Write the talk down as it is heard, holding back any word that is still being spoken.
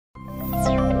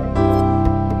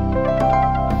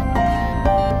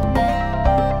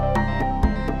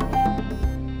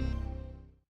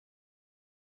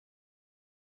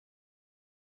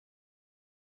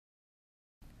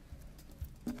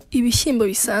Ibishyimbo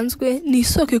bisanzwe ni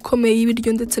isoko ikomeye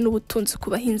y'ibiryo ndetse n'ubutunzi ku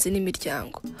bahinzi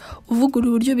n'imiryango. Uvuguruye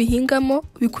uburyo bihingamo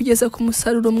bikugeza ku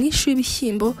musaruro mwinshi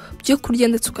w'ibishyimbo byo kurya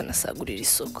ndetse ukanasagurira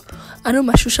isoko. Ano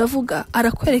mashusho avuga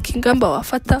arakwereka ingamba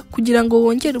wafata kugira ngo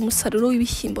wongere umusaruro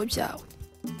w'ibishyimbo byawe.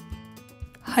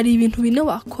 Hari ibintu bine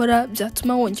wakora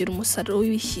byatuma wongera umusaruro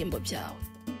w'ibishyimbo byawe.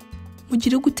 Mu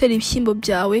gihe uri gutera ibishyimbo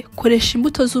byawe, koresha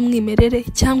imbuto z'umwimerere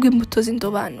cyangwa imbuto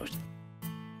z'indobanure.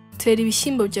 Tera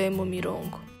ibishyimbo byawe mu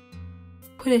mirongo.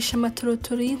 Koresha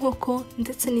amatorotoro y'inkoko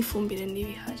ndetse n'ifumbire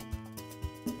n'ibihari.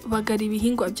 Bagara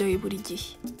ibihingwa byawe buri gihe.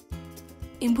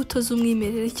 Imbuto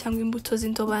z'umwimerere cyangwa imbuto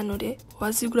z'indobanure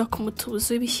wazigura ku mutubuzi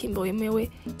w'ibishyimbo wemewe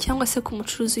cyangwa se ku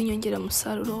mucuruzi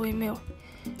w'inyongeramusaruro wemewe.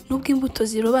 Nubwo imbuto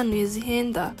zirobanuye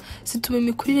zihenda, zituma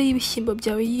imikurire y'ibishyimbo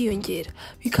byawe yiyongera,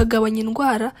 bikagabanya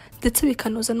indwara ndetse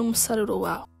bikanoza n'umusaruro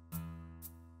wawe.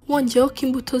 Wongeyeho ko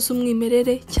imbuto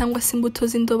z'umwimerere cyangwa se imbuto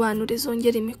z'indobanure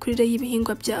zongera imikurire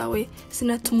y'ibihingwa byawe,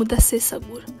 zinatuma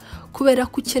udasesagura, kubera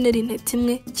ko ukenera intete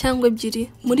imwe cyangwa ebyiri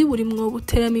muri buri mwobo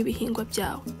uteramo ibihingwa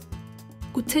byawe.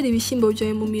 Gutera ibishyimbo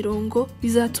byawe mu mirongo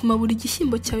bizatuma buri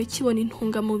gishyimbo cyawe kibona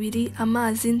intungamubiri,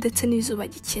 amazi ndetse n'izuba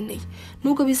gikeneye.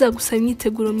 Nubwo bizagusaba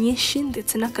imyiteguro myinshi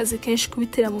ndetse n'akazi kenshi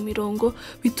kubitera mu mirongo,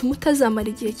 bituma utazamara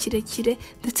igihe kirekire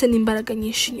ndetse n'imbaraga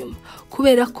nyinshi inyuma,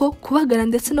 kubera ko kubagara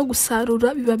ndetse no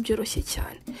gusarura biba byoroshye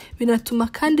cyane. Binatuma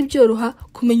kandi byoroha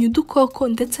kumenya udukoko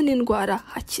ndetse n'indwara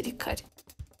hakiri kare.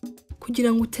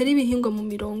 Kugira ngo utere ibihingwa mu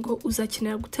mirongo,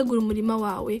 uzakenera gutegura umurima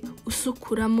wawe,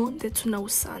 usukuramo ndetse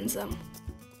unawusanzamo.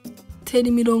 Tera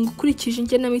imirongo ukurikije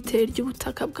ingenamiterere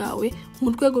ry'ubutaka bwawe mu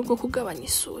rwego rwo kugabanya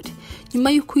isuri.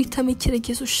 Nyuma y'uko uhitamo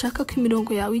icyerekezo ushaka ko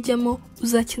imirongo yawe ijyamo,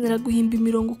 uzakenera guhimba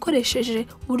imirongo ukoresheje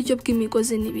uburyo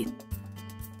bw'imigozi n'ibiti.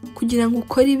 Kugira ngo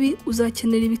ukore ibi,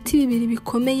 uzakenera ibiti bibiri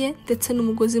bikomeye ndetse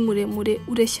n'umugozi muremure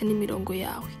ureshya n'imirongo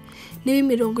yawe. Niba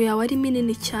imirongo yawe ari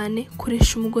minini cyane,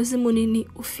 koresha umugozi munini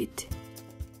ufite.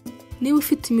 Niba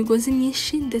ufite imigozi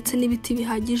myinshi ndetse n'ibiti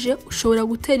bihagije, ushobora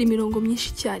gutera imirongo myinshi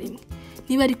icyarimwe.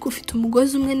 Niba ariko ufite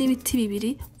umugozi umwe n'ibiti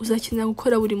bibiri, uzakenera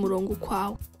gukora buri murongo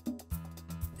ukwawo.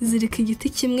 Zirika igiti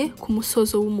kimwe ku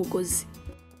musozo w'umugozi.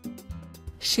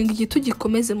 Shinga igiti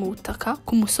ugikomeze mu butaka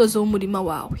ku musozo w'umurima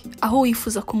wawe, aho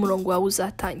wifuza ko umurongo wawe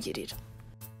uzatangirira.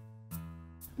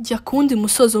 Jya ku wundi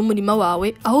musozo w'umurima wawe,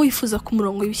 aho wifuza ko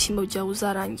umurongo w'ibishyimbo byawe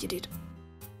uzarangirira.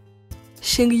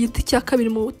 Shinga igiti cya kabiri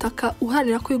mu butaka,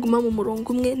 uharanira ko iguma mu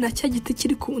murongo umwe na cya giti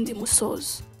kiri ku wundi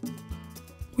musozo.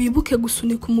 Wibuke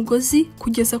gusunika umugozi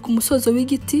kugeza ku musozo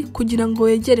w'igiti kugira ngo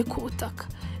wegere ku butaka.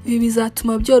 Ibi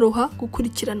bizatuma byoroha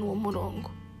gukurikirana uwo murongo.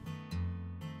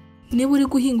 Niba uri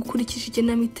guhinga ukurikije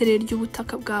igenamiterere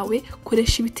ry'ubutaka bwawe,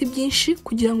 koresha ibiti byinshi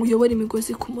kugira ngo uyobore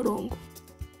imigozi ku murongo.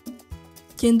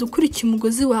 Genda ukurikiye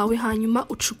umugozi wawe, hanyuma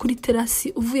ucukure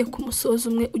iterasi uvuye ku musozo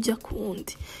umwe ujya ku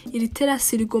wundi. Iri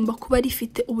terasi rigomba kuba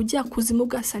rifite ubujyakuzimu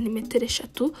bwa santimetero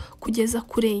 3 kugeza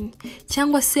kuri 4,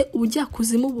 cyangwa se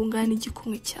ubujyakuzimu bungana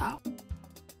n'igikumwe cyawe.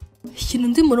 Shyira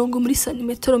undi murongo muri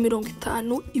santimetero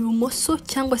 50 ibumoso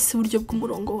cyangwa se iburyo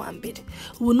bw'umurongo wa mbere.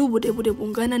 Ubu ni uburebure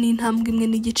bungana n'intambwe imwe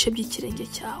n'igice by'ikirenge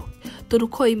cyawe. Dore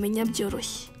uko wabimenya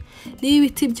byoroshye. Niba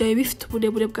ibiti byawe bifite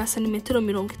uburebure bwa santimetero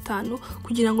 50,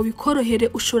 kugira ngo bikorohere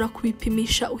ushobora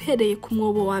kubipimisha uhereye ku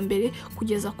mwobo wa mbere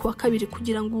kugeza ku wa kabiri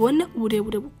kugira ngo ubone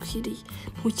uburebure bukwiriye.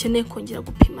 Ntukeneye kongera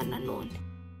gupima nanone.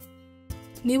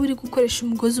 Niba uri gukoresha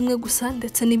umugozi umwe gusa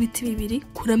ndetse n'ibiti bibiri,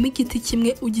 kuramo igiti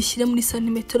kimwe ugishyire muri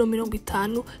santimetero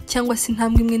 50 cyangwa se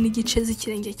intambwe imwe n'igice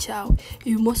z'ikirenge cyawe,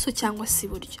 ibumoso cyangwa se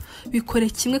iburyo. Bikore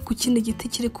kimwe ku kindi giti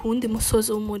kiri ku wundi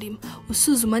musozo w'umurima,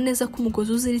 usuzuma neza ko umugozi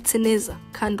uziritse neza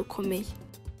kandi ukomeye.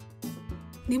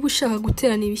 Niba ushaka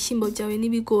guterana ibishyimbo byawe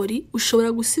n'ibigori, ushobora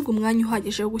gusiga umwanya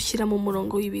uhagije wo gushyira mu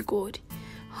murongo w'ibigori.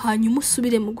 Hanyuma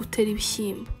usubire mu gutera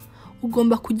ibishyimbo.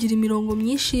 Ugomba kugira imirongo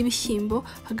myinshi y'ibishyimbo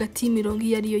hagati y'imirongo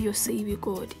iyo ari yo yose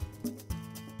y'ibigori.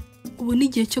 Ubu ni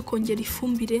igihe cyo kongera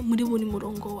ifumbire muri buri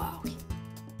murongo wawe.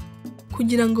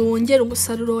 Kugira ngo wongere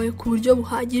umusaruro wawe ku buryo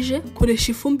buhagije,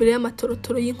 koresha ifumbire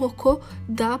y'amatorotoro y'inkoko,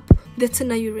 DAP ndetse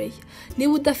na urea.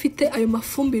 Niba udafite ayo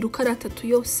mafumbire uko ari 3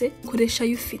 yose, koresha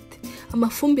ayo ufite.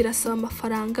 Amafumbire asaba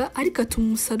amafaranga, ariko atuma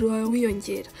umusaruro wawe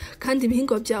wiyongera, kandi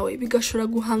ibihingwa byawe bigashobora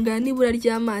guhangana n'ibura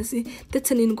ry'amazi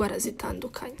ndetse n'indwara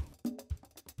zitandukanye.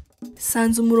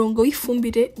 Sanza umurongo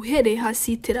w'ifumbire uhereye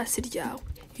hasi y'iterasi ryawe.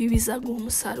 Ibi bizaguha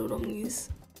umusaruro mwiza.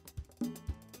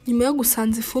 Nyuma yo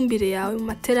gusanza ifumbire yawe mu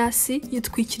materasi,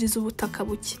 yitwikiriza ubutaka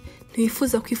buke.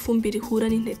 Ntiwifuza ko ifumbire ihura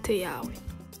n'intete yawe.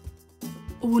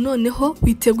 Ubu noneho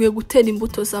witeguye gutera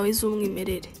imbuto zawe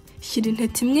z'umwimerere. Shyira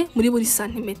intete imwe muri buri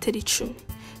santimetero 10.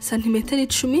 Santimetero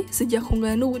 10 zijya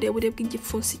kungana n'uburebure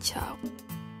bw'igipfunsi cyawe.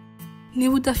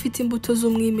 Niba udafite imbuto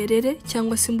z'umwimerere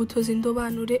cyangwa se imbuto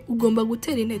z'indobanure, ugomba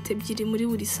gutera intete ebyiri muri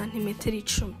buri santimetero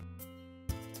 10.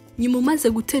 Nyuma umaze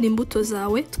gutera imbuto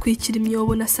zawe, twikira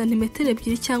imyobo na santimetero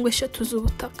 2 cyangwa 3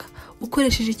 z'ubutaka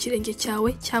ukoresheje ikirenge cyawe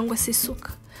cyangwa se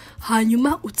isuka.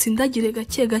 Hanyuma utsindagire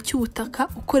gake gake ubutaka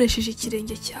ukoresheje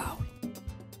ikirenge cyawe.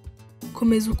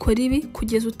 Komeza ukora ibi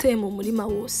kugeza uteye mu murima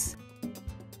wose.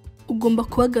 Ugomba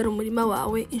kubagara umurima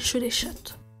wawe inshuro 3.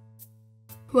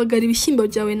 Bagara ibishyimbo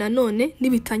byawe nanone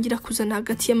nibitangira kuzana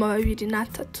hagati y'amababi 2 na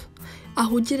 3.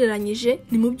 Aho ugereranyije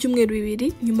ni mu byumweru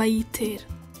 2 nyuma y'itera.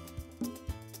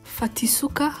 Fata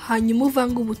isuka hanyuma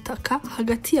uvanga ubutaka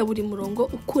hagati ya buri murongo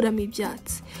ukuramo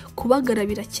ibyatsi. Kubagara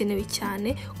birakenewe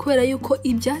cyane kubera yuko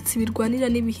ibyatsi birwanira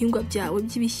n'ibihingwa byawe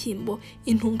by'ibishyimbo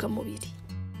intungamubiri.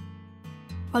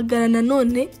 Bagara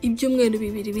nanone ibyumweru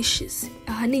 2 bishize.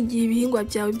 Aha ni igihe ibihingwa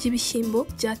byawe by'ibishyimbo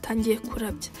byatangiye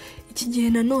kurabya. Iki gihe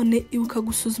nanone ibuka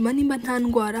gusuzuma nimba nta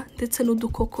ndwara ndetse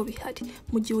n'udukoko bihari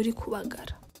mu gihe uri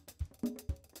kubagara.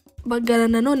 Bagara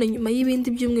nanone nyuma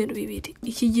y'ibindi byumweru 2.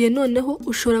 Iki gihe noneho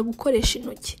ushobora gukoresha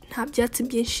intoki, nta byatsi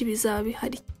byinshi bizaba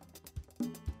bihari.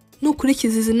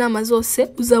 Nukurikiza izi nama zose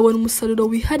uzabona umusaruro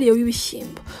wihariye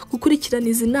w'ibishyimbo. Gukurikirana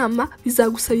izi nama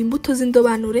bizagusaba imbuto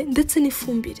z'indobanure ndetse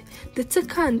n'ifumbire. Ndetse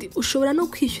kandi ushobora no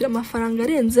kwishyura amafaranga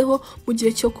arenzeho mu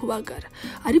gihe cyo kubagara.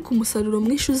 Ariko umusaruro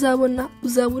mwinshi uzabona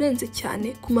uzaba urenze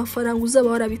cyane ku mafaranga uzaba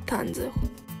warabitanzeho.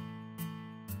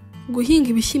 Guhinga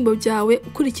ibishyimbo byawe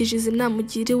ukurikije izi nama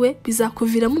ugiriwe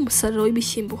bizakuviramo umusaruro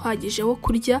w'ibishyimbo uhagije wo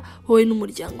kurya wowe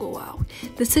n'umuryango wawe,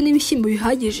 ndetse n'ibishyimbo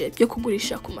bihagije byo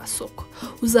kugurisha ku masoko.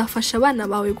 Uzafasha abana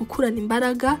bawe gukurana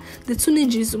imbaraga ndetse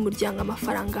uninjiriza umuryango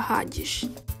amafaranga ahagije.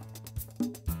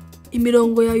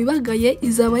 Imirongo yawe ibagaye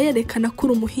izaba yerekana ko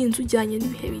uri umuhinzi ujyanye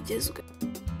n'ibihe bigezwe.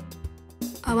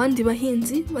 Abandi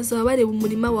bahinzi bazaba bareba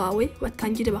umurima wawe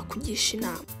batangire bakugisha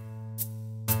inama.